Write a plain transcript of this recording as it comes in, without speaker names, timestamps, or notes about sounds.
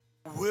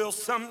Well,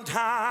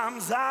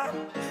 sometimes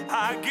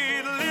I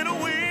get a little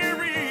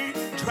weary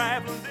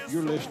traveling this.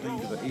 You're listening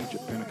to the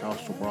Egypt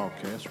Pentecostal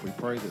broadcast. We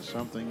pray that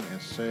something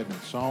is said in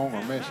song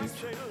or message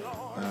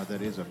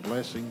that is a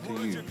blessing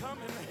to you.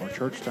 Our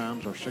church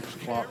times are 6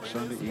 o'clock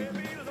Sunday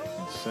evening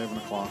and 7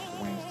 o'clock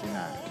Wednesday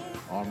night.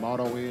 Our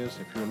motto is,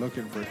 if you're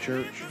looking for a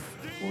church,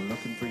 we're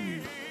looking for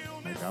you.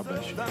 May God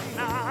bless you.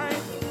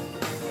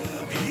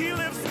 He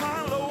lifts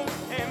my load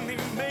and he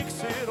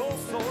makes it all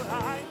so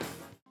light.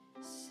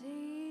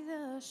 See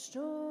the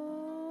storm,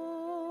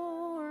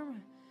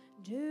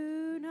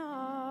 do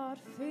not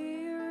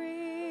fear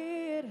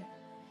it.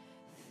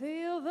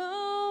 Feel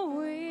the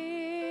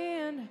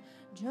wind,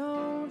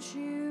 don't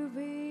you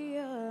be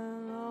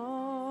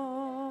alarmed.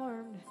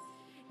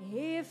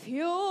 If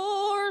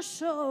your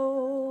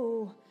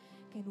soul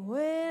can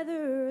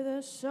weather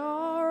the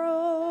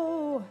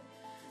sorrow,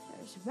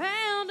 there's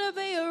bound to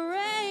be a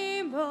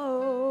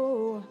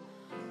rainbow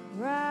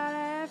right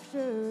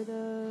after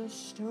the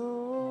storm.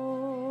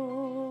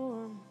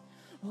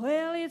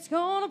 Well, it's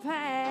gonna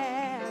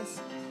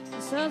pass,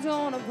 the sun's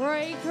gonna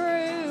break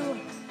through,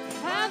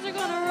 clouds are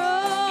gonna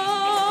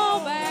roll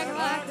back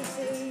like the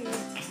sea.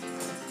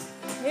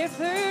 If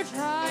through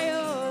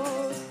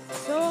trials,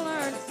 soul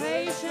learns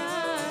patience,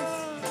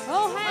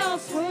 oh how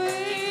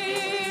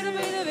sweet will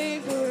be the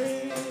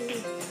victory.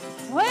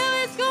 Well,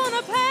 it's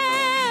gonna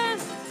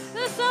pass,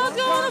 the sun's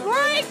gonna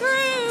break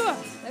through,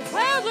 the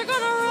clouds are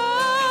gonna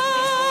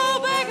roll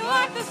back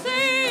like the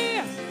sea.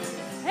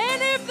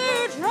 And if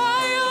through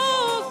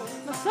trials,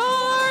 my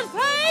soul learns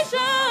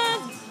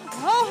patience,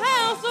 oh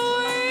how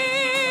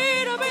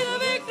sweet will be the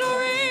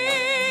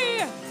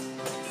victory.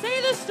 See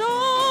the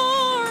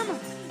storm,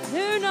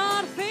 do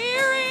not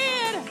fear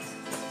it.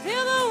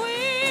 Feel the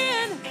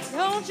wind,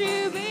 don't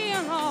you be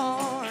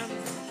alarmed.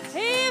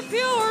 If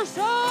your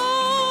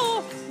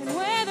soul can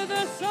weather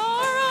the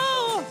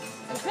sorrow,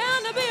 there's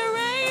bound to be a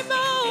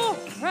rainbow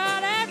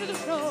right after the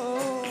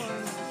storm.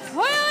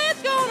 Well,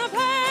 it's gonna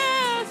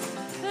pass,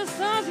 the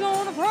sun's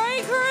gonna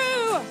break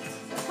through,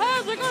 the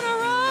clouds are gonna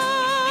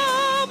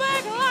roll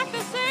back like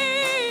the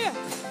sea.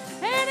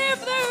 And if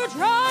through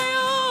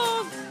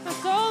trials, the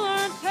soul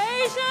learns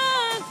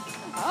patience,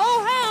 oh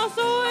how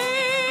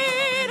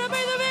sweet will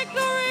be the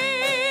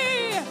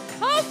victory.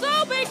 Oh, so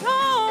be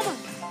calm,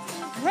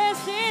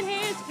 rest in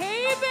his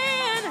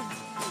keeping,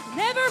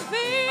 never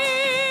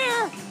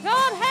fear,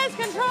 God has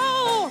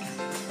control.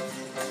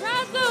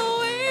 Rise the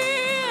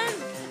wind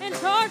and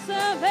charts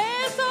the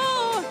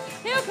vessel,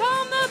 he'll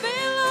calm the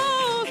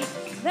billows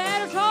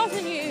that are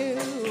tossing you.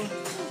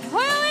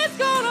 Well, it's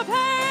gonna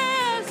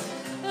pass,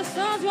 the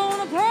sun's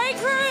gonna break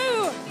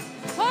through,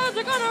 clouds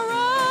are gonna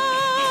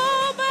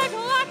roll back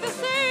like the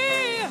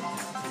sea.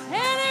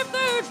 And if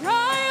through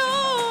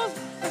trials,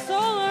 the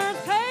soul learns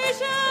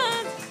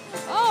patience,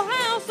 oh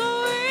how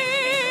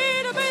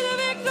sweet will be the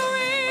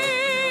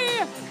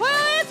victory.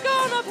 Well, it's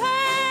gonna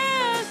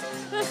pass,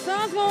 the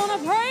sun's gonna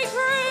break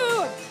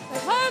through, the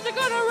clouds are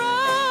gonna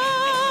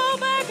roll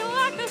back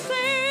like the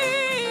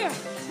sea.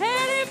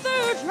 And if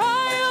through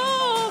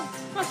trials,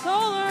 my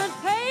soul learns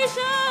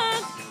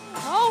patience,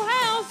 oh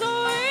how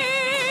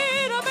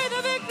sweet will be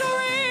the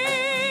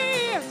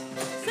victory.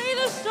 See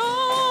the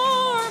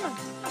storm,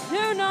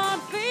 do not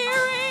fear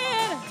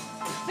it.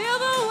 Feel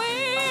the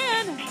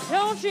wind,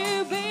 don't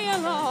you be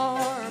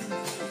alarmed.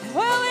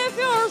 Well, if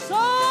your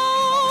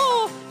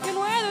soul can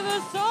weather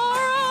the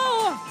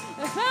sorrow,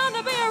 there's bound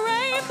to be a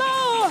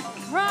rainbow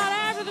right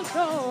after the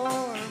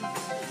storm.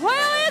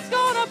 Well, it's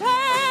gonna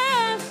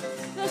pass,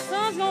 the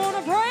sun's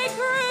gonna break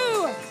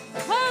through, the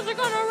clouds are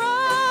gonna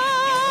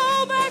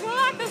roll back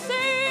like the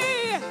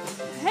sea.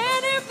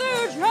 And if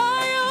through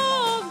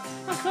trials,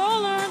 my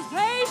soul learns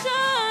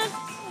patience,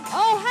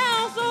 oh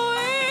how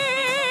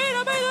sweet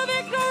will be the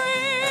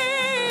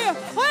victory.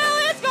 Well,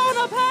 it's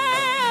gonna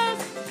pass,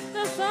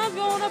 the sun's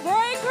gonna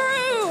break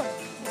through,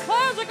 the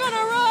clouds are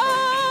gonna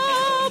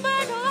roll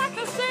back like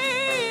the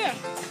sea.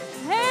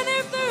 And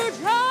if through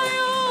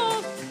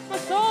trials, my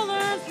soul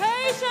learns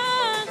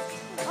patience,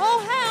 oh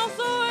how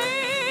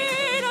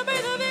sweet will be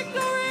the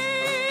victory.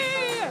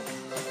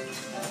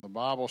 The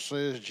Bible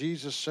says,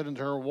 Jesus said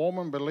unto her,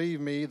 Woman, believe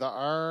me, the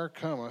hour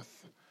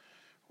cometh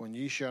when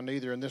ye shall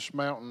neither in this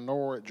mountain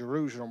nor at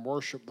Jerusalem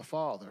worship the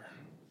Father.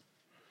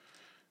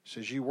 It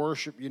says, ye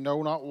worship you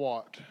know not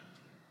what.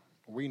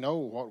 We know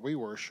what we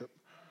worship,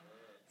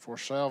 for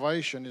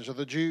salvation is of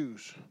the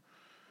Jews.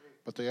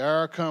 But the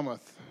hour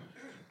cometh,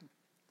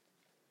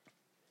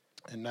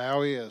 and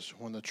now is,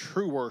 when the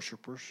true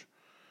worshipers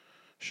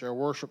shall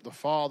worship the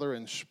Father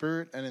in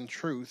spirit and in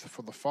truth,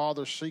 for the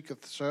Father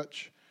seeketh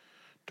such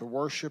to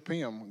worship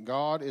him.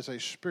 God is a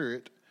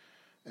spirit,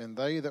 and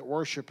they that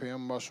worship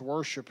him must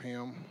worship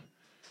him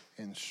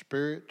in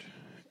spirit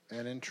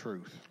and in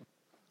truth.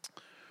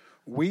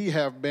 We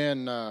have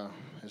been,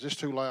 is this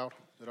too loud?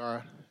 Is it all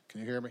right?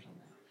 Can you hear me?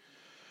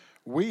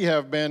 We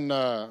have been,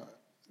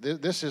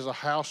 this is a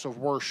house of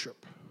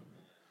worship.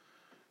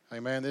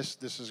 Amen.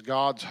 This is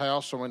God's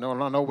house. So I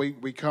know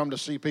we come to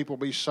see people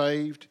be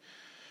saved.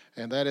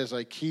 And that is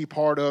a key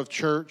part of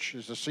church,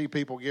 is to see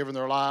people giving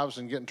their lives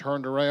and getting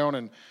turned around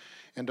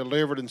and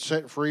delivered and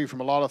set free from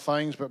a lot of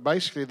things. But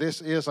basically,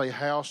 this is a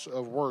house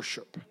of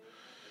worship.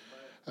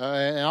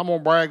 And I'm going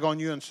to brag on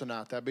you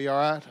tonight. That'd be all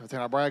right? I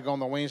think I brag on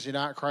the Wednesday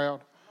night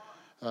crowd.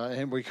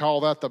 And we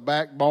call that the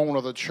backbone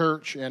of the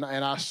church. And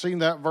I seen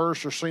that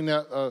verse, or seen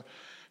that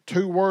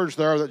two words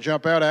there that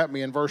jump out at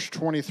me in verse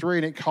 23,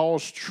 and it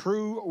calls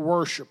true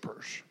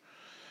worshipers.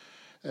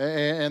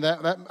 And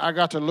that I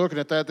got to looking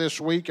at that this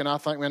week, and I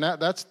think, man,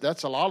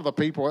 that's a lot of the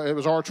people. It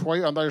was our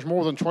 12. There's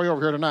more than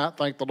 12 here tonight,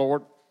 thank the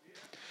Lord.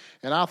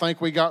 And I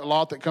think we got a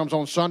lot that comes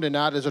on Sunday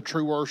night as a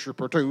true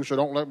worshiper too. So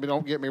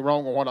don't get me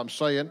wrong on what I'm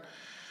saying.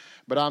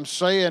 But I'm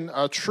saying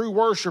a true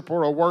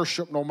worshiper will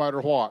worship no matter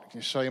what. Can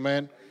you say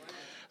amen?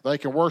 They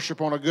can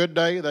worship on a good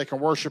day. They can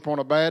worship on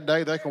a bad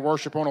day. They can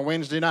worship on a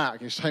Wednesday night.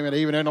 Can you say amen?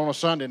 Even on a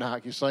Sunday night.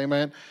 Can you say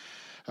amen?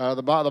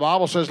 The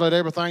Bible says, let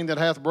everything that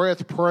hath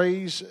breath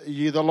praise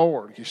ye the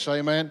Lord. Can you say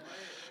amen?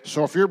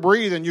 So if you're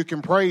breathing, you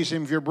can praise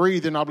Him. If you're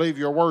breathing, I believe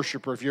you're a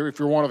worshiper if you're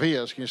one of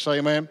His. Can you say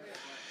amen?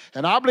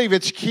 And I believe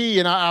it's key,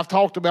 and I've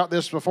talked about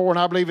this before, and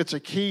I believe it's a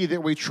key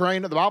that we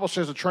train. The Bible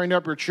says to train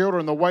up your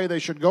children the way they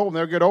should go. When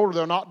they get older,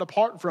 they'll not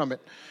depart from it.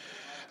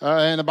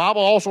 And the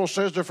Bible also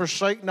says to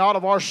forsake not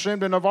of our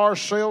assembling of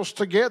ourselves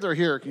together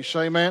here. Can you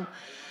say amen?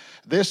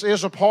 This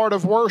is a part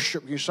of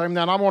worship. Can you say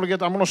amen? Now, I'm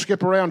going to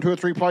skip around 2 or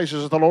 3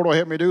 places if the Lord will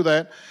help me do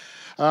that.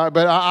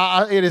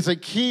 But it is a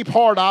key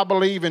part, I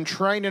believe, in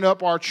training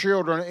up our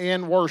children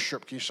in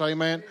worship. Can you say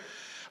amen?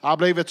 I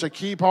believe it's a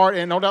key part,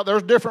 and no doubt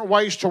there's different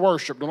ways to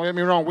worship. Don't get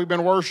me wrong. We've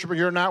been worshiping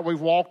here tonight.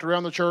 We've walked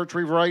around the church.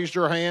 We've raised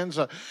our hands.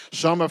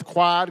 Some have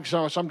cried.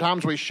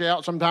 Sometimes we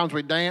shout. Sometimes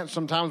we dance.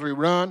 Sometimes we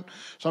run.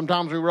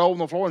 Sometimes we roll on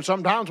the floor, and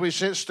sometimes we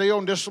sit still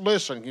and just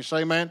listen. Can you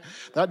say amen?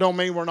 That don't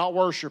mean we're not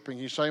worshiping.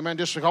 Can you say amen?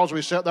 Just because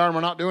we sit there and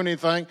we're not doing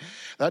anything,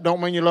 that don't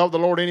mean you love the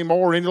Lord any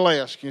more or any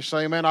less. Can you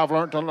say amen? I've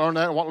learned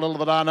that, what little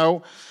that I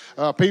know.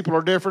 People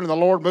are different, and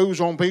the Lord moves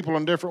on people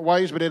in different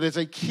ways, but it is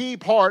a key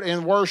part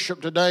in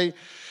worship today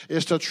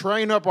is to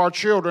train up our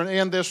children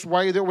in this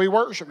way that we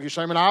worship. You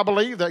say, man, I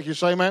believe that. You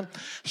say, man,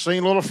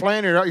 seen little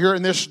Flannery out here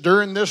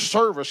during this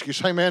service. You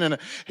say, man, and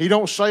he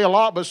don't say a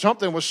lot, but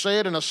something was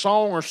said in a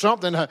song or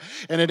something,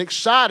 and it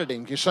excited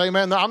him. You say,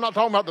 man, I'm not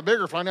talking about the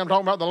bigger Flannery, I'm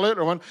talking about the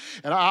little one.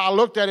 And I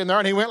looked at him there,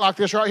 and he went like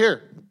this right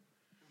here.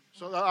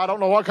 So I don't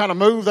know what kind of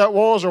move that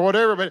was or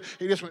whatever, but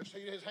he just went,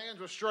 his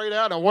hands were straight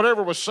out, and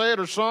whatever was said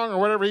or sung or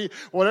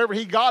whatever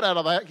he got out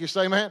of that, can you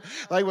say, man?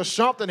 There was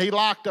something he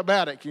liked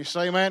about it, can you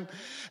say, man?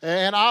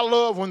 And I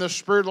love when the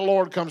Spirit of the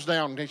Lord comes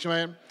down, can you say,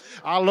 man?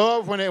 I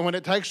love when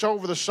it takes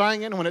over the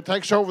singing, when it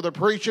takes over the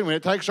preaching, when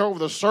it takes over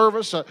the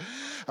service. A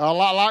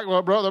lot like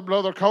what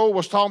Brother Cole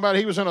was talking about.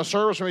 He was in a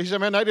service where he said,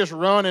 man, they just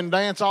run and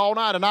dance all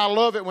night. And I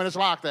love it when it's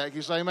like that.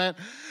 You say, man,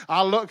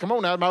 come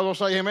on now, I might as well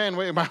say amen.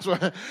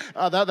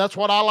 That's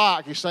what I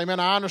like. You say, man,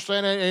 I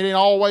understand it ain't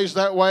always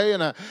that way.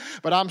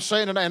 But I'm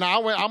saying it, and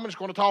I'm just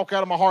going to talk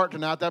out of my heart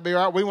tonight. That'd be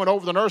all right. We went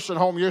over the nursing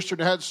home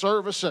yesterday, had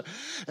service,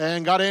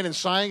 and got in and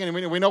sang. And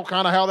we know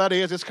kind of how that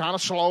is. It's kind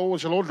of slow.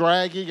 It's a little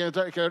draggy. You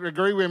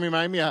agree with me,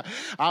 maybe?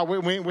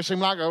 We seem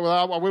like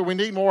we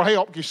need more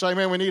help. You say,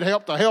 man, we need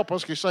help to help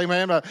us. You say,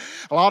 man, a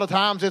lot of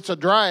times it's a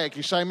drag.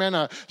 You say,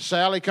 man,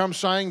 Sally comes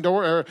sing,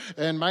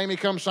 and Mamie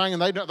comes sing,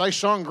 and they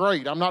sung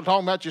great. I'm not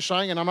talking about you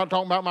singing. I'm not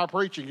talking about my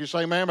preaching. You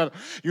say, man, but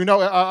you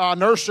know, a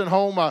nursing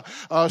home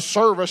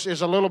service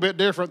is a little bit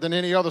different than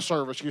any other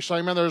service. You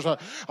say, man, there's a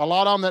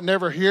lot of them that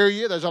never hear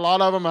you. There's a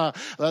lot of them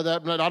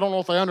that I don't know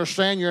if they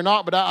understand you or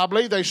not, but I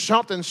believe there's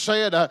something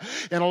said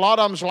in a lot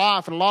of them's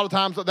life, and a lot of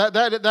times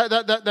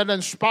that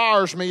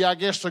inspires me, I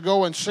guess, to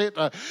go and sit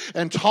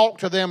and talk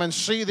to them and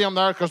see them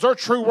there, because they're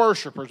true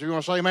worshipers. You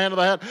want to say amen to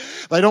that?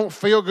 They don't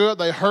feel good.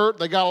 They hurt.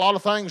 They got a lot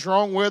of things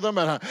wrong with them,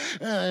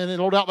 and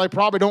no doubt they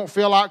probably don't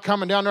feel like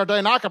coming down there today.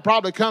 And I could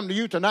probably come to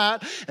you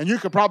tonight, and you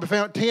could probably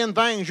find 10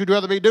 things you'd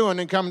rather be doing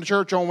than coming to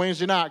church on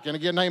Wednesday night. Can I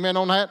get an amen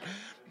on that?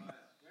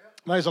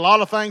 There's a lot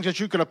of things that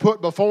you could have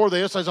put before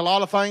this. There's a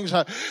lot of things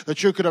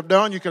that you could have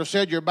done. You could have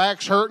said your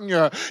back's hurting,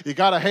 you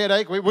got a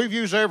headache. We've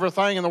used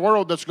everything in the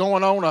world that's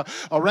going on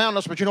around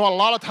us. But you know what? A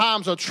lot of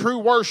times a true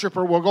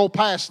worshiper will go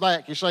past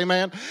that. You say,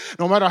 man,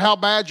 no matter how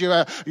bad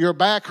your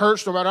back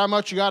hurts, no matter how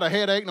much you got a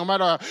headache, no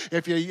matter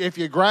if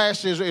your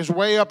grass is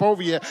way up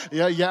over your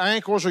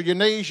ankles or your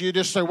knees, you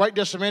just say, wait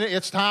just a minute,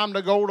 it's time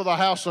to go to the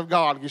house of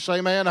God. You say,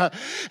 man,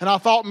 and I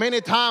thought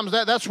many times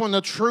that's when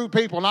the true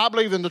people, and I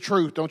believe in the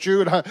truth, don't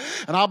you? And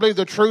I believe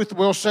the truth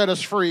will set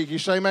us free. You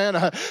say,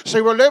 man, see,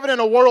 we're living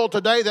in a world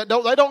today that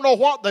they don't know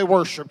what they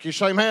worship. You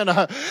say, man,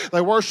 they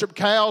worship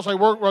cows, they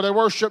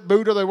worship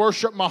Buddha, they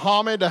worship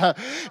Muhammad,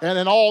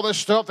 and all this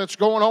stuff that's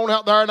going on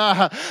out there. And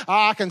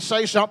I can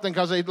say something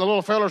because the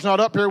little feller's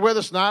not up here with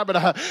us tonight,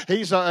 but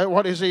he's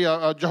what is he,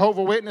 a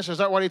Jehovah's Witness? Is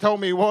that what he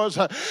told me he was?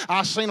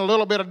 I seen a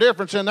little bit of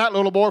difference in that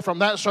little boy from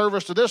that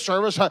service to this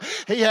service.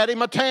 He had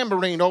him a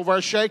tambourine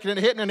over shaking and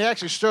hitting, and he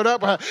actually stood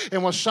up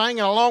and was singing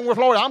along with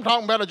Lord. I'm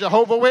talking about a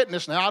Jehovah's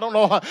Witness now. don't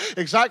know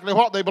exactly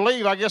what they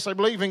believe. I guess they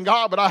believe in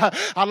God, but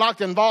I'd like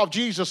to involve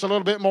Jesus a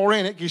little bit more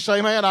in it. You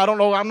say, man, I don't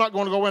know. I'm not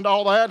going to go into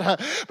all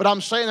that. But I'm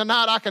saying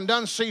tonight I can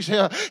done see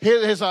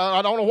his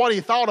I don't know what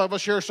he thought of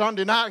us here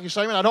Sunday night. You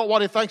say, man, I don't know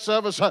what he thinks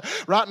of us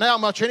right now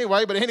much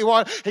anyway. But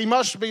anyway, he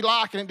must be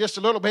liking it just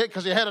a little bit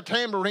because he had a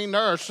tambourine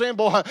there, a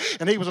cymbal,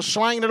 and he was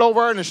slanging it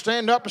over and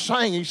standing up and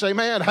singing. You say,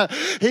 man,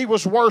 he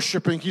was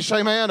worshiping. You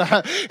say, man,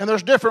 and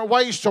there's different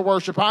ways to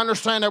worship. I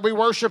understand that we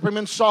worship him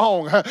in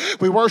song.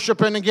 We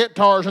worship in the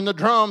guitars and the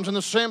drums and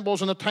the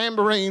cymbals and the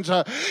tambourines.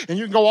 And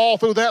you can go all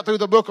through that through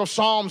the book of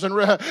Psalms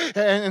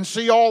and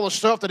see all the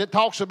stuff that it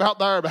talks about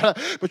there.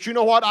 But you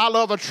know what? I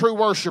love a true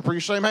worshiper. You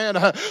say, man,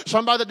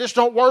 somebody that just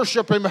don't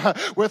worship him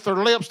with their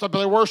lips, but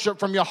they worship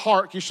from your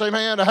heart. You say,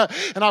 man,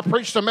 and I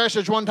preached a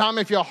message one time,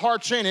 if your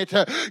heart's in it,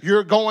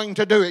 you're going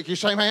to do it. You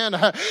say, man,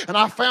 and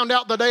I found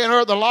out today and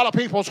earth that a lot of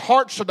people's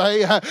hearts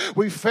today,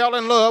 we fell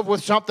in love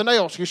with something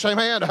else. You say,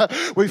 man,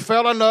 we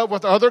fell in love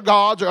with other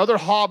gods or other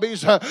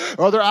hobbies,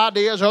 other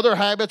ideas, other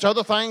habits,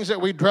 other things that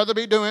we'd rather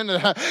be doing,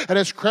 and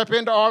it's crept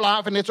into our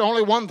life, and it's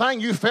only one thing.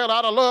 You fell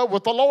out of love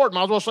with the Lord.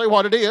 Might as well say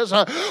what it is,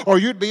 or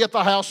you'd be at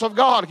the house of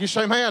God. You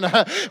say, man,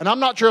 and I'm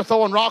not sure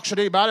throwing rocks at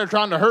anybody or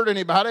trying to hurt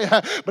anybody,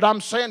 but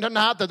I'm saying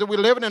tonight that we're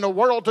living in a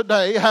world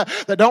today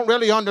that don't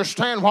really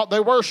understand what they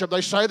worship.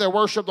 They say they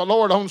worship the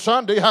Lord on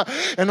Sunday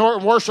and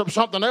worship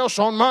something else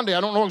on Monday.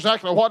 I don't know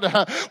exactly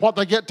what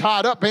they get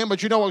tied up in,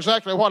 but you know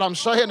exactly what I'm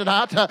saying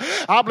tonight.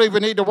 I believe we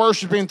need to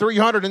worship Him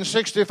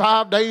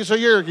 365 days a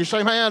year. You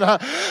say, man,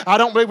 I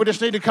don't believe we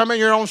just need to come in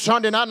here on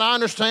Sunday night. And I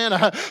understand,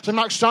 seems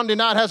like Sunday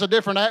night has a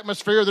different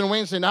atmosphere than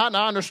Wednesday night, and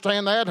I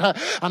understand that.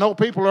 I know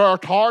people are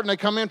tired and they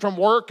come in from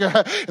work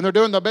and they're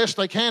doing the best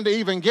they can to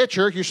even get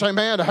here. You say,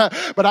 man,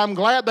 but I'm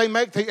glad they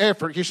make the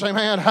effort. You say,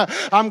 man,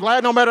 I'm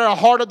glad no matter how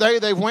hard a day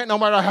they've went, no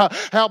matter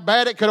how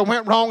bad it could have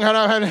went wrong,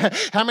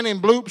 how many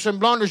bloops and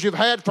blunders you've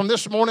had from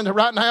this morning to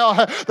right now,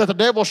 that the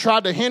devil's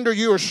tried to hinder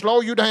you or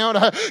slow you down.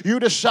 You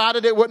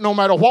decided it would, no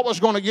matter what was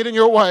going to get in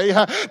your way,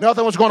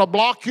 nothing was going to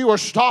block you or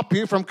stop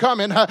you from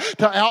coming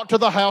out to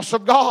the house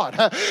of God.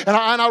 And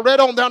I read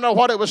on down there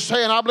what it was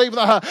saying. I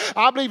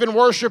believe in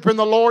worshiping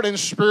the Lord in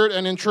spirit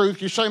and in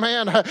truth. You say,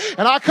 man,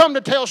 and I come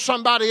to tell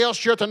somebody else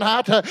here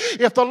tonight,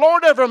 if the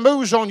Lord ever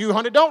moves on you,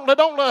 honey,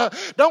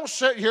 don't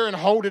sit here and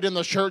hold it in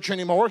the church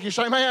anymore. You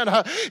say, man,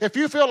 if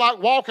you feel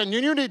like walking,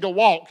 you need to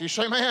walk. You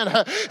say, man,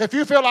 if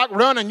you feel like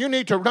running, you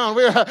need to run.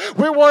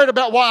 We're worried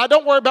about why.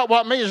 Don't worry about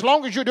what me. As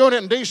long as you're doing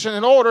it in decent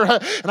and order.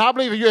 And I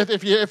believe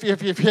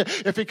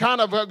if you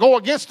kind of go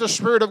against the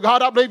Spirit of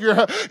God, I believe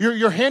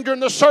you're hindering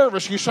the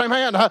service. You say,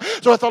 man,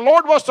 so if the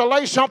Lord was to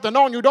lay something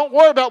on you, don't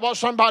worry about what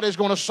somebody's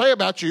going to say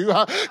about you,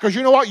 because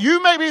you know what?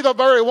 You may be the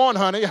very one,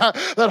 honey,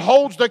 that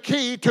holds the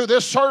key to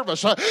this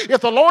service.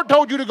 If the Lord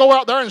told you to go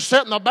out there and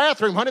sit in the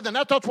bathroom, honey, then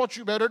that's what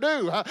you better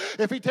do.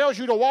 If He tells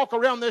you to walk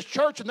around this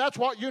church, and that's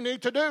what you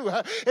need to do.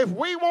 If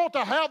we want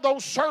to have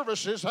those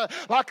services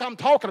like I'm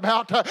talking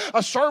about,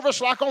 a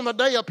service like on the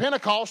day of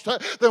Pentecost,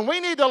 then we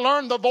need to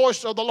learn the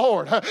voice of the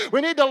Lord.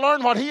 We need to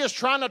learn what He is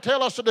trying to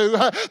tell us to do.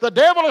 The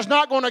devil is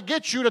not going to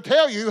get you to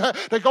tell you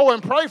to go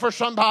and pray for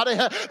somebody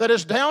that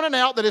is down and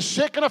out, that is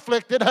sick and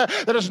afflicted,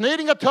 that is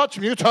needing a touch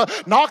from you,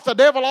 to knock the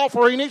devil off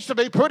where he needs to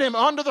be, put him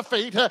under the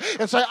feet,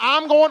 and say,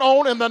 I'm going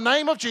on in the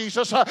name of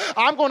Jesus.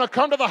 I'm going to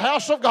come to the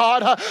house of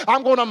God.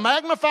 I'm going to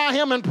magnify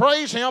Him and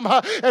praise Him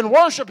and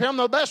worship Him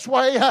the best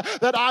way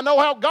that I know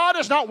how. God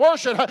is not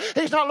worship.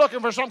 He's not looking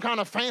for some kind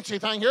of fancy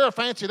thing here or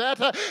fancy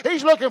that.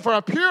 He's looking for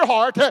a pure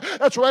heart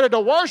that's ready to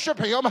worship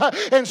Him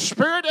in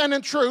spirit and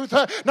in truth,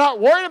 not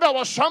worried about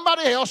what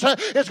somebody else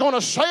is going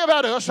to say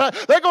about us.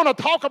 They're going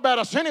to talk about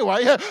us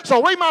anyway, so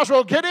we might as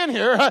well get in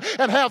here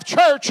and have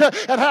church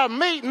and have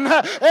meeting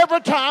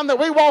every time that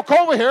we walk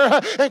over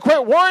here and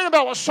quit worrying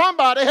about what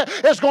somebody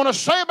is going to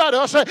say about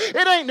us.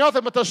 It ain't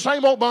nothing but the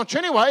same old bunch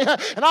anyway,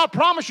 and I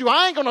promise you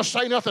I ain't going to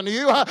say nothing to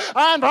you.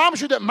 I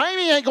promise you that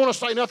Mamie ain't going to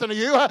say nothing to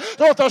you.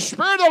 So if the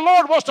Spirit of the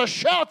Lord was to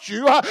shout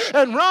you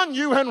and run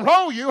you and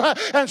roll you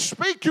and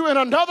speak to you in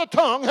another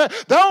tongue,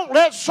 don't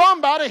let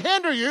somebody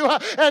hinder you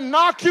and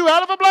knock you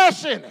out of a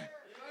blessing.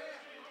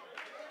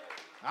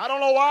 I don't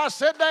know why I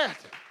said that.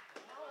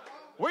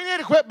 We need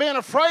to quit being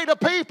afraid of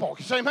people.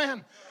 You say,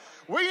 man,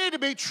 we need to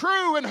be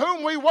true in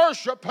whom we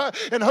worship,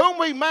 in whom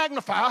we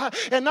magnify,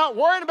 and not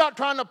worrying about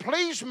trying to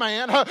please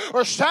man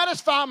or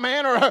satisfy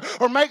man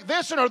or make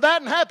this or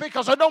that and happy,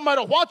 because it don't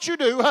matter what you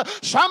do,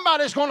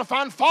 somebody's going to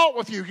find fault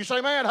with you. You say,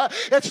 man,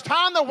 it's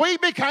time that we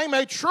became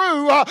a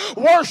true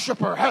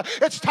worshiper.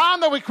 It's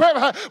time that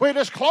we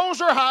just close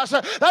our eyes.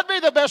 That'd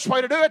be the best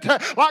way to do it.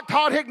 Like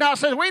Todd Hicknott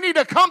says, we need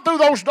to come through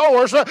those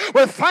doors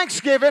with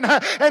thanksgiving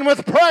and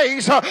with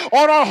praise on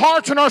our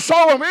hearts and our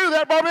soul. And we do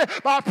that, baby,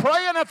 by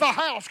praying at the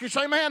house. You say,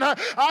 say, man,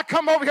 I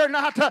come over here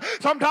tonight.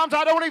 Sometimes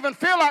I don't even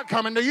feel like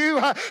coming to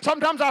you.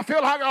 Sometimes I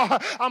feel like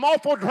I'm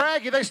awful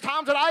draggy. There's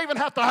times that I even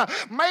have to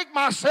make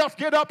myself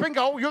get up and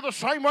go. You're the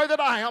same way that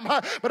I am.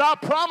 But I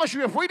promise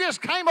you, if we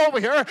just came over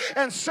here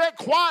and sat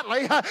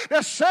quietly,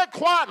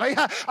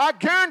 I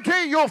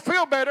guarantee you'll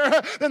feel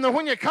better than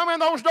when you come in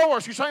those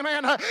doors. You say,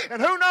 man,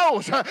 and who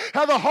knows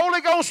how the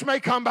Holy Ghost may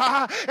come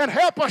by and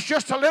help us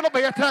just a little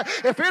bit.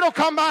 If it'll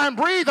come by and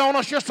breathe on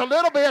us just a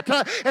little bit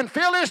and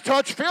feel His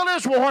touch, feel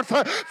His warmth,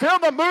 feel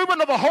the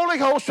movement of the Holy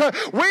Ghost,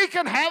 we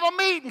can have a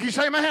meeting. You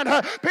say,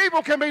 man,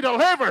 people can be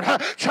delivered.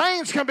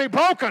 Chains can be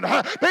broken.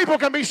 People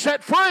can be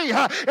set free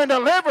and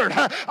delivered.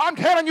 I'm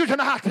telling you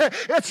tonight,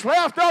 it's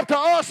left up to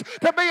us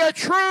to be a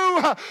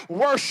true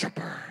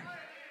worshiper.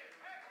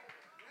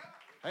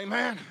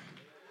 Amen.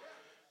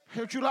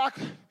 Don't you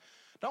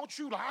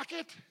like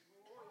it?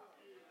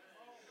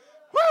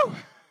 Woo!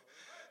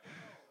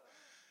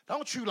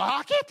 Don't you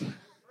like it?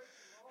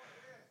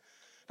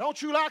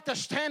 Don't you like to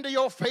stand to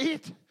your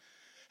feet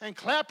and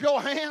clap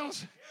your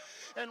hands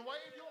and wave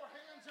your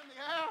hands in the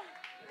air?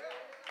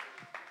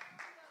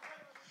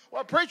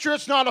 Well, preacher,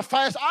 it's not a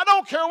fast. I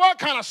don't care what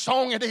kind of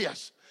song it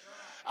is.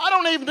 I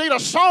don't even need a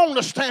song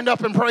to stand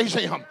up and praise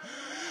Him.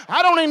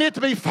 I don't need it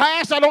to be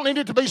fast. I don't need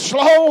it to be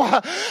slow.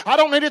 I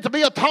don't need it to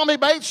be a Tommy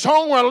Bates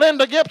song or a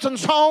Linda Gibson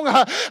song.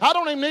 I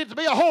don't even need it to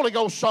be a Holy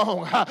Ghost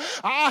song.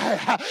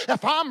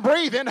 If I'm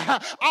breathing,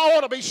 I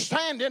ought to be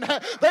standing.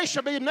 There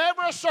should be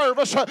never a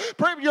service.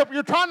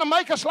 You're trying to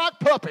make us like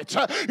puppets.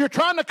 You're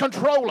trying to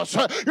control us.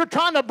 You're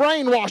trying to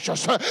brainwash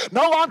us.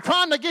 No, I'm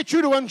trying to get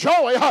you to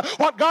enjoy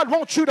what God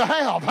wants you to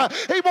have.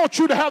 He wants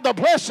you to have the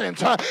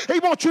blessings. He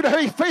wants you to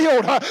be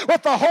filled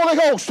with the Holy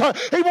Ghost.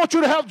 He wants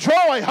you to have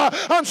joy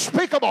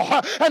unspeakable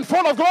and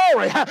full of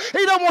glory.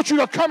 He don't want you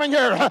to come in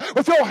here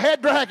with your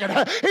head dragging.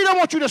 He don't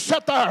want you to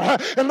sit there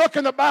and look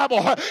in the Bible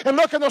and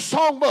look in the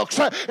songbooks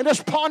and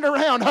just ponder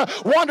around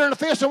wondering if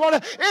this and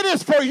what. It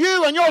is for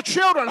you and your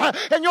children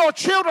and your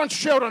children's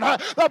children.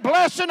 The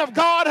blessing of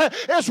God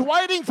is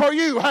waiting for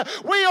you.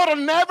 We ought to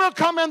never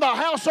come in the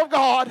house of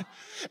God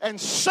and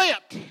sit.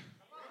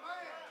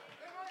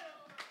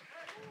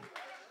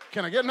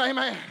 Can I get an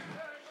amen?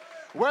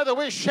 Whether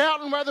we're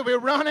shouting, whether we're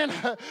running,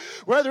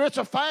 whether it's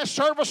a fast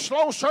service,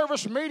 slow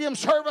service, medium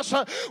service,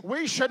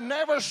 we should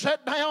never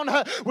sit down.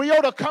 We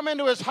ought to come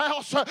into His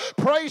house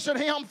praising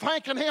Him,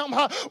 thanking Him,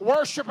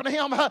 worshiping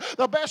Him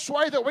the best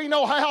way that we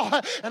know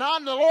how.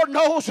 And the Lord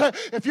knows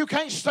if you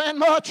can't stand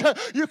much,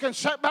 you can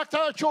sit back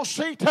there at your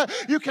seat.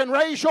 You can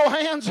raise your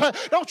hands.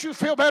 Don't you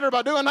feel better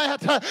by doing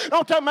that?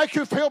 Don't that make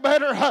you feel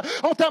better?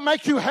 Don't that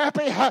make you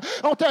happy?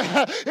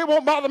 It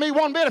won't bother me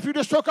one bit if you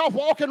just took off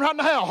walking right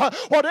now.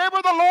 Whatever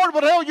the Lord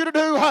would tell you to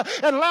do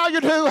and allow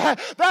you to do,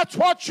 that's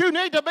what you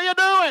need to be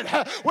doing.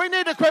 We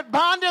need to quit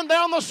binding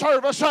down the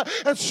service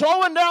and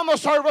slowing down the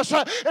service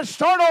and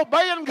start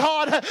obeying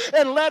God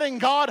and letting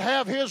God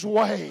have His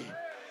way.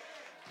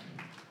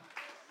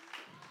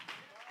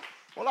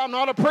 Well, I'm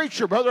not a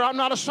preacher, brother. I'm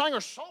not a singer.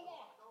 So what?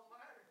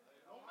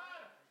 Don't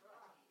matter.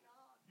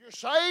 You're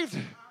saved.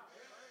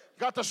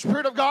 Got the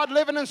Spirit of God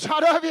living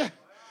inside of you.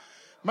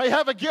 May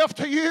have a gift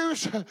to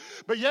use,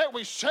 but yet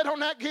we sit on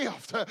that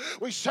gift.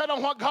 We sit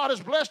on what God has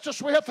blessed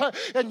us with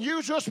and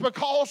use us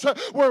because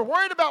we're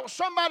worried about what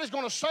somebody's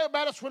going to say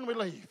about us when we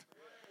leave.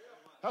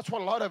 That's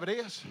what a lot of it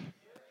is.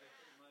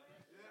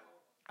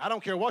 I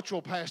don't care what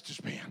your past has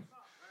been.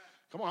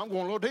 Come on, I'm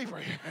going a little deeper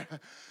here.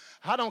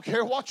 I don't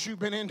care what you've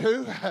been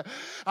into.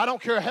 I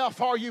don't care how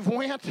far you've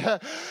went.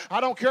 I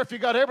don't care if you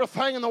got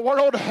everything in the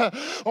world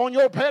on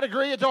your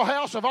pedigree at your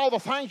house of all the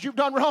things you've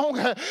done wrong.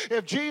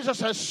 If Jesus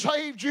has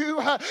saved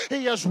you,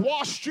 He has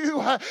washed you,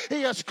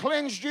 He has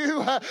cleansed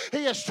you,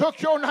 He has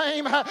took your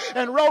name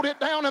and wrote it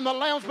down in the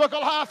Lamb's Book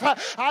of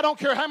Life. I don't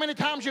care how many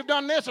times you've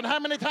done this and how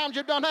many times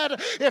you've done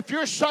that. If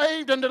you're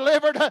saved and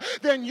delivered,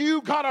 then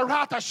you got a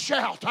right to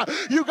shout.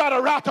 You got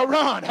a right to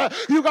run.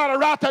 You got a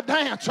right to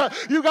dance.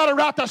 You got a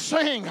right to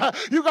sing.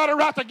 You got a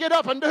right to get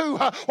up and do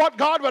what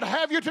God would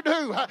have you to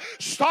do.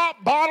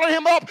 Stop bottling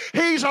Him up.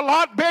 He's a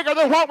lot bigger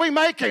than what we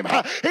make Him.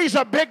 He's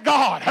a big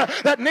God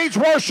that needs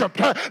worship,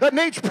 that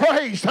needs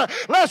praise.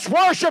 Let's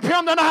worship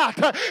Him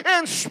tonight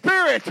in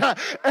spirit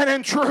and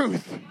in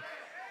truth.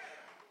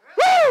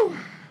 Woo!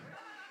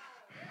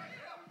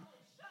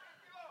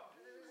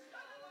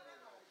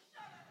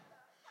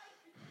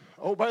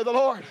 Obey the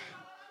Lord.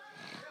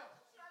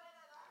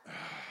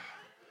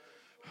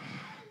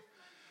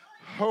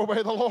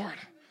 Obey the Lord.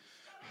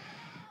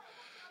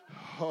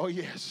 Oh,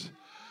 yes.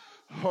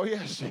 Oh,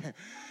 yes.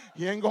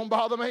 You ain't going to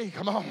bother me.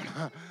 Come on.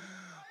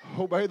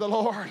 Obey the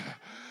Lord.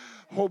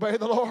 Obey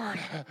the Lord.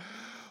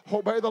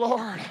 Obey the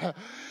Lord.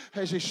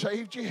 Has He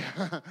saved you?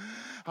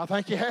 I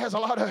think He has, a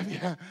lot of you.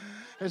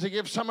 As He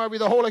gives some of you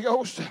the Holy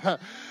Ghost.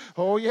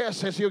 Oh, yes,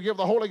 says He'll give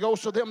the Holy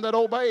Ghost to them that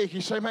obey.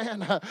 You say,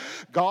 man,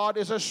 God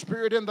is a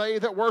spirit, and they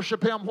that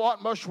worship Him,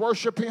 what? Must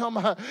worship Him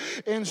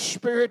in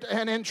spirit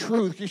and in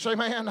truth. You say,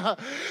 man,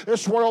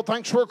 this world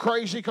thinks we're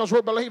crazy because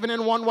we're believing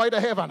in one way to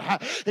heaven.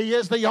 He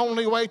is the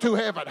only way to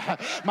heaven.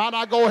 Might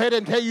I go ahead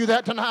and tell you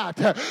that tonight?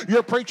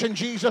 You're preaching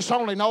Jesus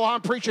only. No,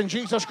 I'm preaching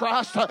Jesus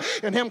Christ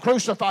and Him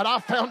crucified. I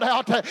found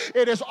out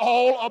it is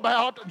all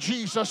about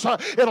Jesus.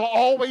 It'll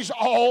always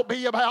all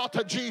be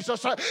about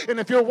Jesus. And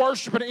if you're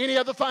worshiping any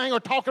other thing or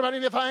talking about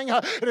anything,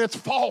 and it's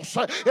false,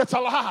 it's a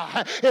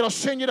lie, it'll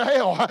send you to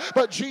hell.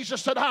 But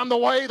Jesus said, I'm the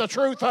way, the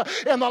truth,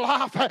 and the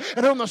life,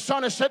 and whom the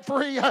Son has set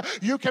free,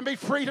 you can be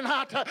free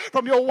tonight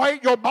from your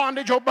weight, your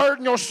bondage, your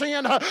burden, your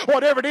sin,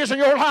 whatever it is in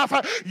your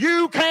life.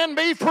 You can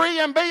be free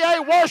and be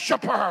a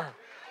worshiper.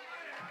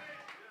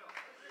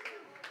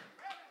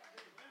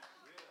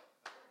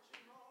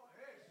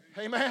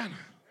 Amen.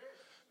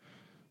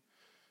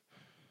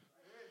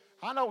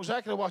 I know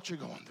exactly what you're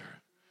going through.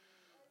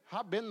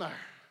 I've been there.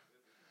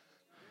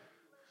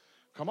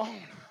 Come on.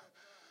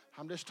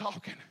 I'm just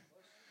talking.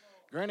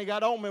 Granny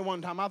got on me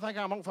one time. I think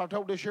I don't know if I've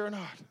told this here or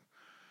not.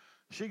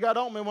 She got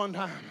on me one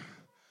time.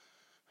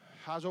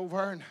 I was over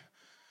her, and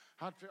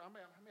I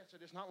said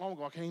this not long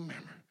ago. I can't even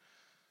remember.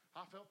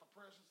 I felt the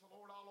presence of the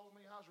Lord all over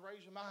me. I was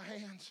raising my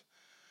hands.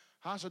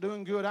 I was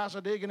doing good. I was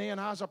digging in.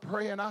 I was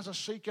praying. I was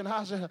seeking.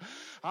 I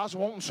was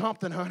wanting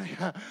something, honey.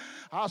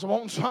 I was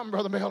wanting something,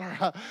 Brother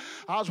Miller.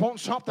 I was wanting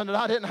something that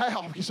I didn't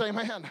have. You say,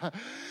 man.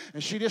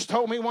 And she just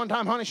told me one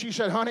time, honey, she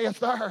said, honey, it's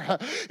there.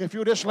 If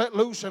you just let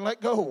loose and let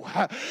go.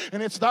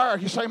 And it's there.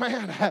 You say,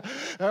 man.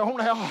 Oh,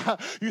 now.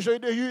 You say,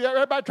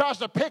 everybody tries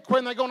to pick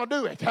when they're going to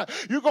do it.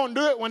 You're going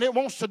to do it when it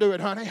wants to do it,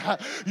 honey.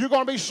 You're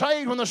going to be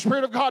saved when the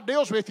Spirit of God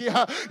deals with you.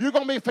 You're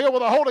going to be filled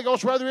with the Holy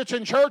Ghost, whether it's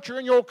in church or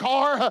in your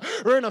car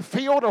or in a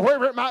field or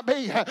wherever it might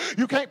be.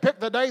 You can't pick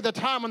the day, the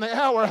time, and the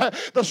hour.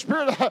 The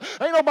Spirit,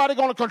 ain't nobody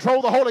going to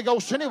control the Holy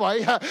Ghost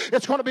anyway.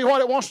 It's going to be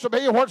what it wants to be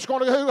and what it's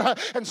going to do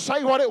and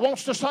say what it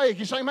wants to say.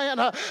 You say, man,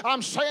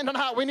 I'm saying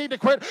tonight we need to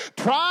quit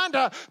trying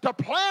to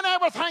plan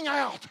everything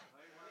out.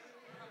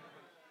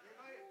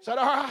 Is that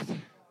all right?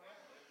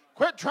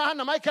 Quit trying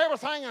to make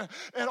everything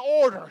in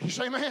order. You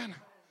say, man,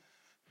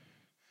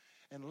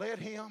 and let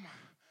Him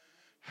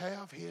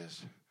have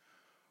His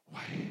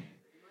way.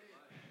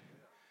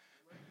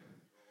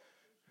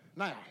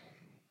 Now,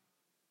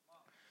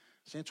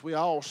 since we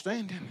all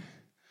standing,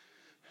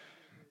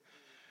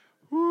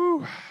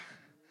 whoo.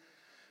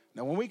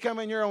 Now, when we come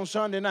in here on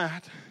Sunday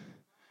night,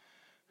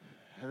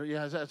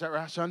 yeah, is that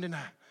right? Sunday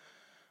night.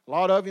 A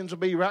lot of you will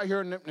be right here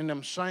in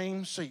them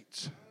same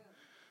seats,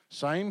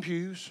 same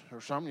pews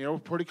or something,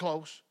 pretty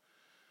close.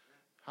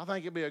 I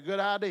think it'd be a good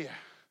idea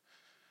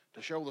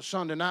to show the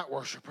Sunday night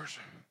worshipers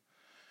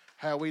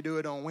how we do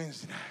it on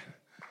Wednesday night.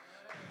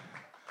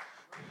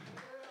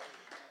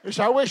 You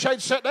say, I wish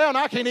they'd sit down.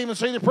 I can't even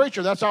see the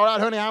preacher. That's all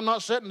right, honey. I'm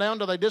not sitting down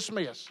till they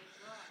dismiss.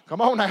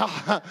 Come on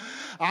now.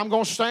 I'm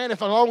going to stand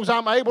as long as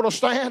I'm able to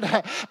stand.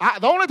 The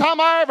only time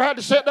I ever had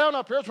to sit down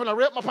up here is when I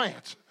ripped my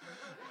pants.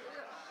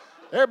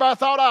 Everybody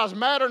thought I was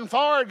madder than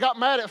Ford, got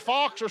mad at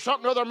Fox or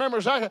something other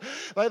members.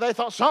 They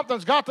thought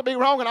something's got to be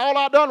wrong, and all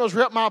I done was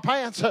rip my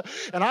pants,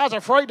 and I was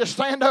afraid to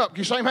stand up.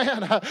 You say,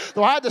 man,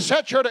 though I had to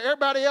sit here till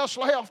everybody else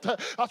left.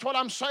 That's what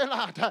I'm saying.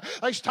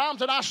 There's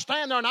times that I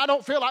stand there, and I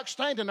don't feel like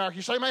standing there.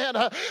 You say, man,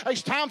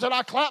 there's times that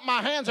I clap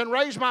my hands and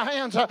raise my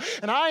hands,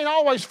 and I ain't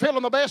always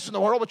feeling the best in the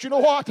world, but you know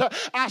what?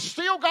 I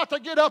still got to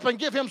get up and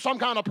give Him some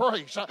kind of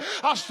praise.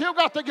 I still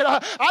got to get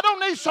up. I don't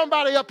need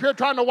somebody up here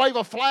trying to wave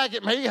a flag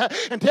at me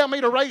and tell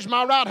me to raise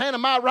my right hand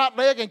and my right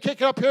leg and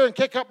kick up here and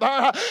kick up there.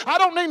 I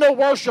don't need no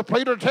worship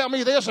leader to tell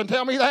me this and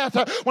tell me that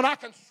when I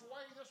can sway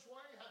this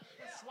way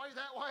and sway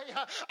that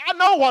way. I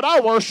know what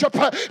I worship,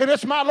 and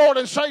it's my Lord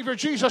and Savior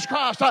Jesus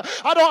Christ.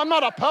 I'm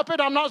not a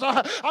puppet. I'm not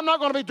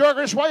going to be drugged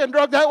this way and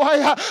drugged that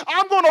way.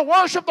 I'm going to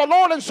worship the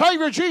Lord and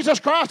Savior Jesus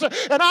Christ,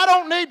 and I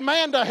don't need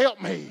man to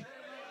help me.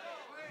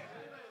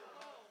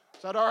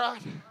 Is that all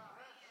right?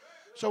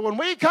 So when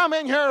we come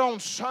in here on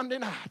Sunday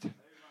night,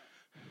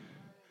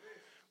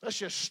 let's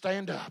just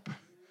stand up.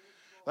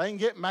 They can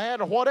get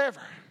mad or whatever.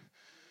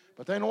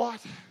 But then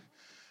what?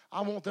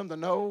 I want them to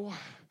know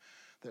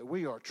that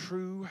we are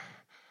true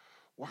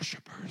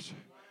worshipers.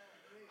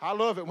 I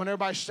love it when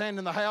everybody's standing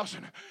in the house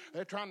and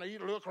they're trying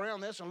to look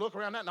around this and look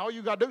around that. And all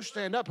you got to do is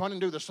stand up, honey,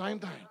 and do the same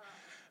thing.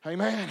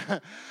 Amen.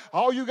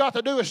 All you got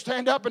to do is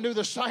stand up and do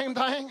the same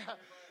thing.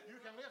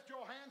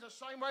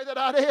 Same way that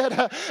I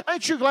did.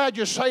 Ain't you glad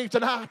you're saved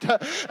tonight?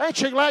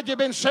 Ain't you glad you've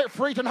been set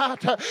free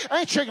tonight?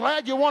 Ain't you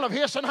glad you're one of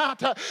His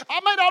tonight? I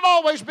may not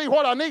always be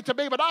what I need to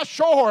be, but I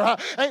sure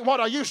ain't what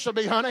I used to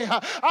be, honey.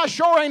 I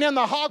sure ain't in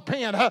the hog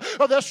pen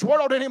of this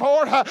world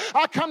anymore.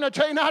 I come to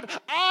tell you tonight,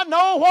 I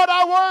know what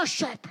I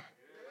worship.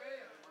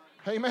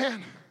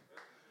 Amen.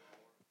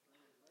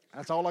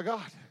 That's all I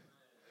got.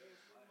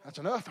 That's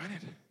enough,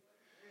 ain't it?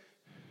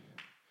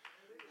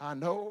 I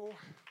know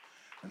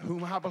in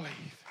whom I believe.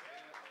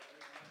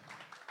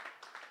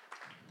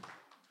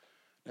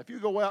 If you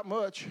go out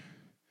much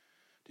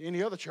to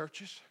any other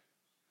churches,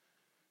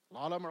 A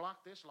lot of them are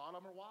like this. A lot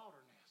of them are wilder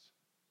than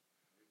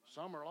this.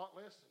 Some are a lot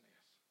less than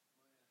this.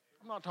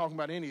 I'm not talking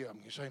about any of them.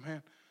 You say,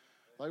 man,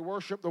 they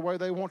worship the way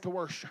they want to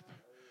worship.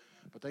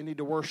 But they need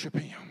to worship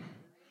Him.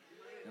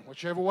 And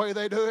whichever way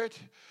they do it,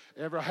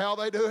 how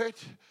they do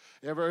it,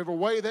 every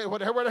way they,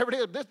 whatever it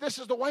is, this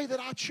is the way that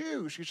I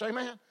choose. You say,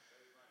 man,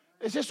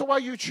 is this the way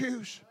you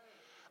choose?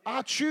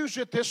 I choose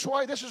it this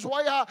way. This is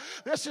why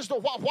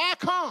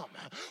come?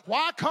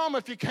 Why come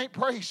if you can't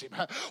praise Him?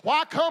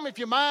 Why come if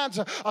your mind's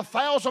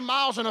 1,000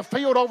 miles in a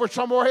field over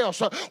somewhere else?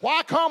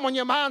 Why come when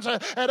your mind's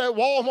at a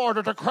Walmart or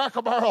at a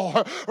Cracker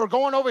Barrel or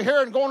going over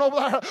here and going over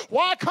there?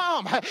 Why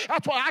come?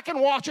 That's why I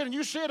can watch it and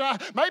you see it.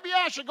 Maybe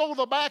I should go to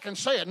the back and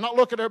say it and not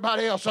look at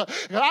everybody else.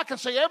 I can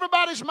see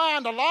everybody's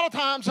mind a lot of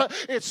times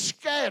it's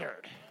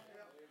scattered.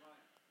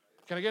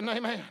 Can I get an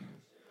amen?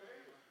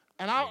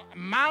 And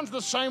mine's the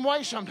same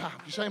way sometimes.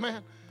 You say,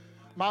 man,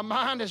 my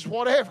mind is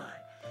whatever.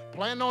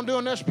 Planning on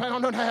doing this, planning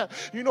on doing that.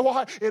 You know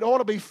what? It ought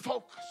to be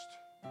focused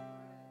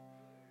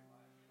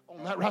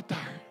on that right there.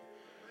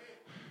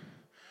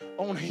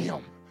 On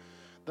Him,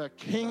 the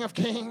King of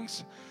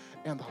Kings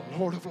and the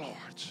Lord of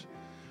Lords.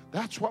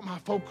 That's what my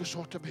focus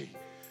ought to be.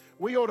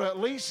 We ought to at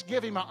least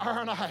give Him an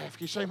hour and a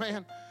half. You say,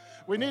 man,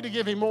 we need to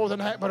give Him more than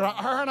that, but an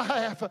hour and a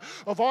half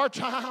of our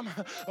time,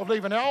 of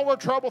leaving all our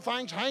trouble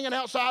things hanging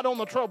outside on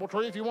the trouble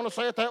tree, if you want to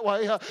say it that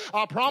way.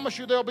 I promise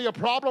you there'll be a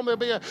problem.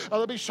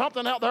 There'll be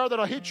something out there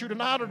that'll hit you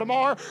tonight or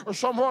tomorrow or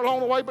somewhere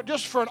along the way, but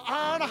just for an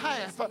hour and a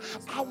half,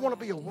 I want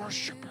to be a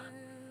worshiper.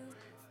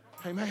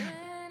 Amen.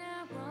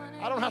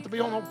 I don't have to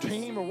be on no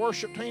team or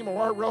worship team or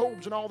wear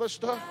robes and all this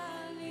stuff.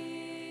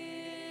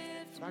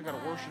 I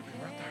got to worship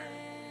Him right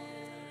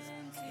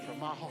there from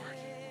my heart.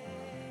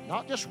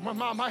 Not just with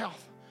my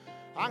mouth.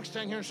 I can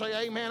stand here and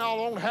say amen all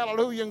along,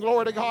 hallelujah and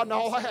glory to God and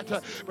all that.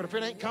 But if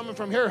it ain't coming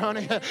from here,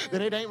 honey,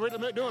 then it ain't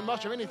really doing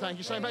much of anything.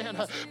 You say, man,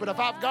 but if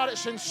I've got it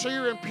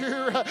sincere and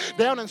pure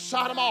down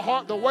inside of my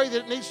heart the way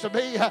that it needs to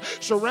be,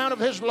 surrounded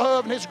with His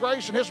love and His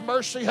grace and His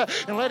mercy,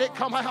 and let it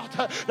come out,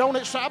 don't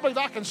it? I believe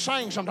I can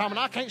sing sometime, and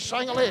I can't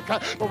sing a lick.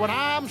 But when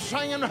I'm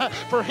singing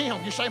for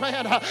Him, you say,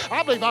 man,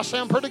 I believe I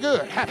sound pretty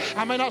good.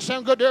 I may not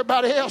sound good to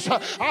everybody else.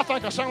 I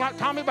think I sound like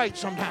Tommy Bates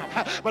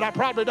sometimes, but I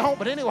probably don't.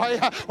 But anyway,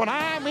 when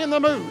I'm in the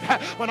mood,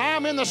 when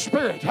I'm in the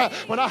Spirit,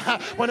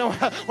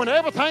 when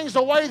everything's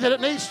the way that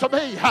it needs to be,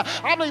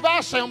 I believe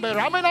I sound better.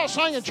 I may not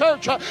sing in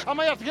church. I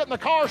may have to get in the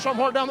car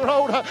somewhere down the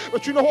road.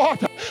 But you know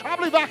what? I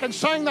believe I can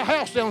sing the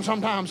house down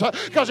sometimes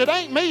because it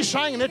ain't me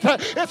singing it.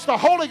 It's the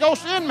Holy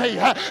Ghost in me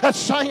that's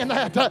singing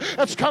that.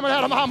 It's coming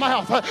out of my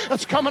mouth.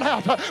 It's coming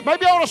out.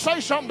 Maybe I ought to say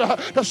something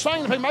to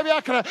sing to me. Maybe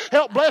I can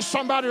help bless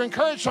somebody or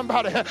encourage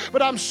somebody.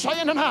 But I'm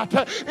saying tonight,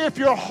 if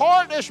your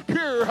heart is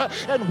pure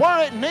and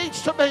where it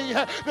needs to be,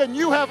 then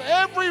you have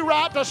every right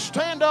to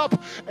stand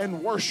up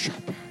and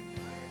worship.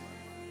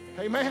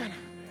 Amen.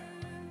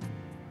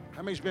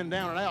 How many's been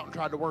down and out and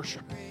tried to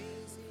worship?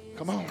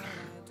 Come on.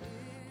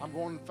 My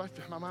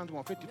mind's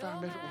going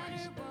 55 different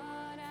ways.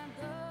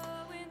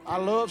 I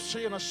love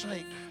seeing a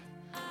saint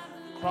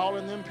crawl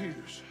in them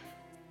pews.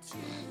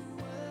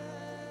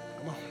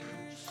 Come on.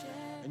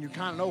 And you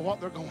kind of know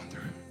what they're going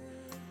through.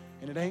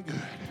 And it ain't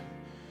good.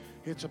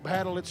 It's a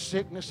battle, it's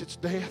sickness, it's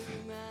death.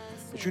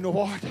 But you know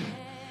what?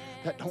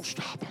 That don't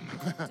stop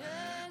them.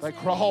 They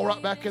crawl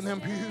right back in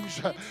them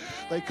pews.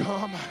 They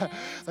come.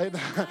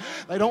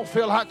 They don't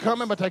feel like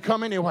coming, but they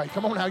come anyway.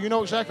 Come on now. You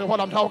know exactly what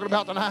I'm talking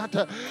about tonight.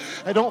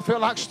 They don't feel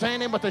like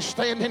standing, but they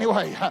stand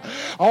anyway.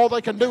 All they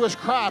can do is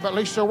cry, but at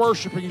least they're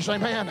worshiping. You say,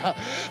 man,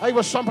 they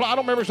was some, I don't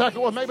remember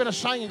exactly what, maybe in a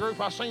singing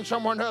group I seen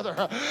somewhere or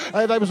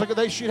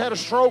another. She'd had a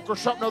stroke or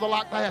something other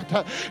like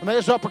that. And they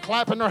was up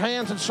clapping their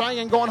hands and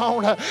singing going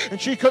on. And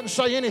she couldn't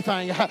say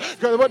anything. Because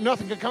there wasn't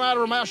nothing could come out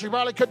of her mouth. She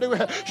barely could do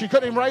it. She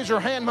couldn't even raise her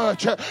hand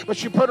much. But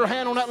she put her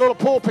hand on that little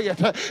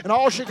pulpit, and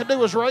all she could do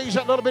was raise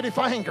that little bitty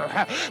finger.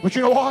 But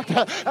you know what?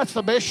 That's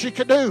the best she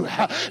could do,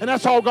 and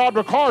that's all God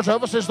requires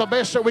of us is the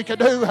best that we could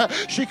do.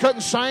 She couldn't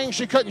sing,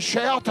 she couldn't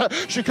shout,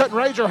 she couldn't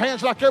raise her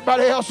hands like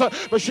everybody else,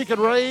 but she could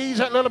raise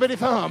that little bitty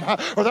thumb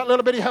or that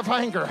little bitty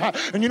finger.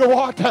 And you know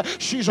what?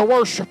 She's a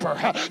worshiper.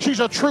 She's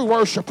a true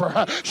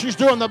worshiper. She's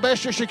doing the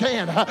best that she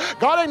can.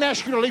 God ain't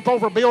asking you to leap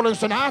over buildings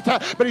tonight,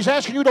 but He's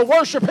asking you to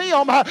worship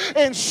Him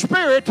in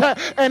spirit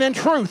and in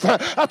truth.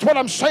 That's what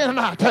I'm saying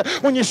tonight.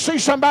 When you see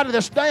somebody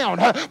that's down,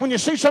 when you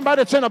see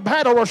somebody that's in a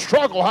battle or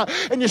struggle,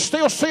 and you're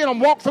still seeing them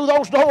walk through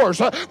those doors,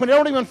 when they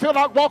don't even feel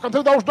like walking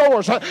through those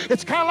doors,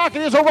 it's kind of like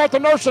it is over at the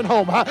nursing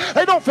home.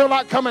 They don't feel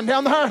like coming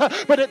down there,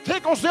 but it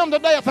tickles them to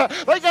death.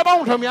 They got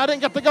on to me. I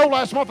didn't get to go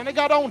last month, and they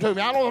got on to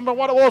me. I don't remember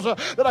what it was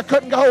that I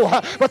couldn't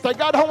go, but they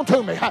got on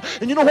to me.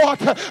 And you know what?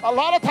 A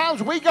lot of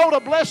times we go to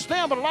bless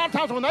them, but a lot of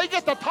times when they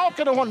get to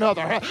talking to one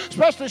another,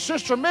 especially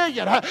Sister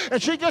Million,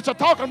 and she gets to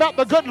talking about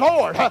the good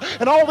Lord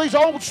and all these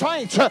old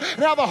saints,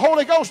 now the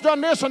Holy Ghost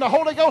done this and the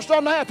Holy Ghost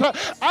done that,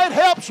 it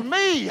helps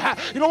me.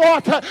 You know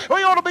what?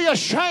 We ought to be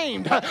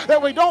ashamed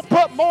that we don't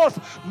put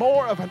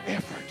more of an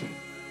effort